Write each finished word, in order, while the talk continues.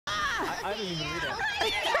I didn't even read it.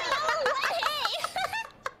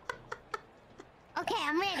 Okay,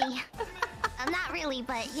 I'm ready. I'm not really,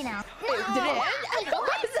 but you know. Did it end?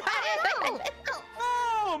 What is that? Boom!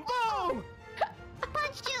 Boom!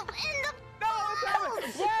 Punch you in the. No!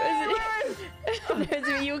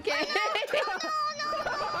 There's you okay? No!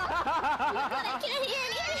 I can't hear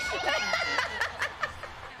anything.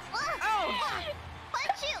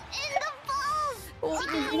 Punch you in the balls.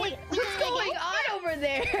 What's going on over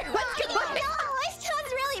there? What's going on? No, it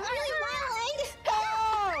sounds really violent.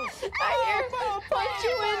 I hear punch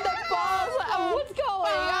you in the balls. What's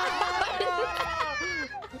going on?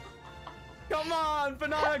 Come on,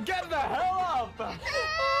 Finana, get the hell up! Oh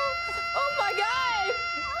my god!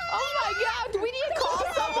 Oh my god! Do we need to call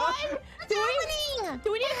someone? Do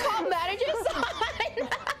we need to call manager sign?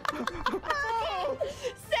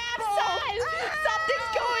 Sam sign! Something's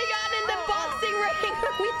going on in the boxing ring.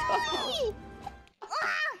 We don't.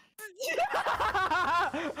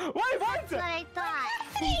 What? That's what I thought.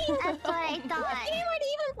 That's what I thought. They weren't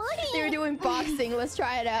even playing. They were doing boxing. Let's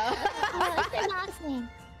try it out. They're boxing.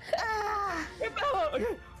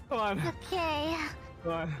 Okay, come on. Okay.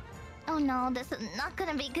 Come on. Oh no, this is not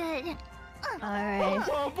gonna be good. Alright.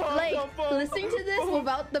 Like, listening to this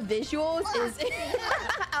without the visuals is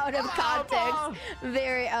out of context.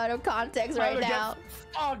 Very out of context right now.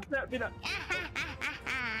 Oh, that be that.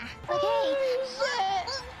 Okay.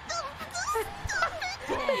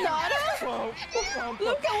 Finana?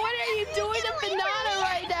 Luca, what are you doing to Finana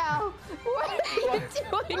right now? What are you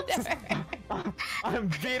doing to her? I'm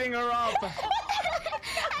beating her up. I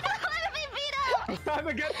don't want to be beat up. Time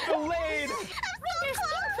to get delayed. I'm so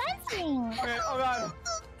fencing. Okay, oh god.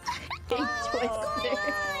 What's going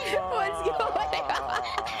on?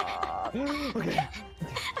 Okay.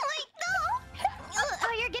 Wait, no.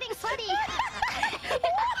 Oh, you're getting sweaty.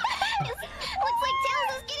 Looks like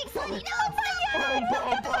Tails is getting sweaty. No,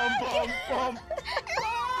 it's not. Boom.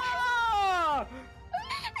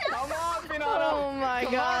 Come on, Finana. Oh my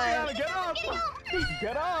god. On, get up.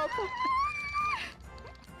 Get up.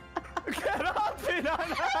 Get up,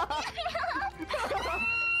 Finana.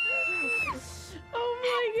 Oh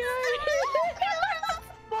my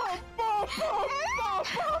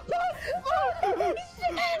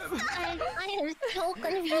I am so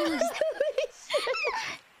confused.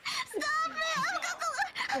 Stop it!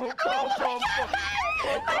 I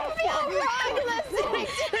feel wrong listening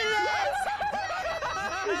to this.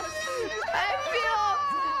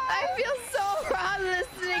 I feel so wrong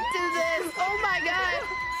listening to this. Oh my god.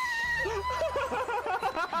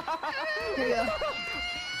 Here we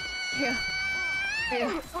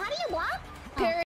go. How do you walk? Parry.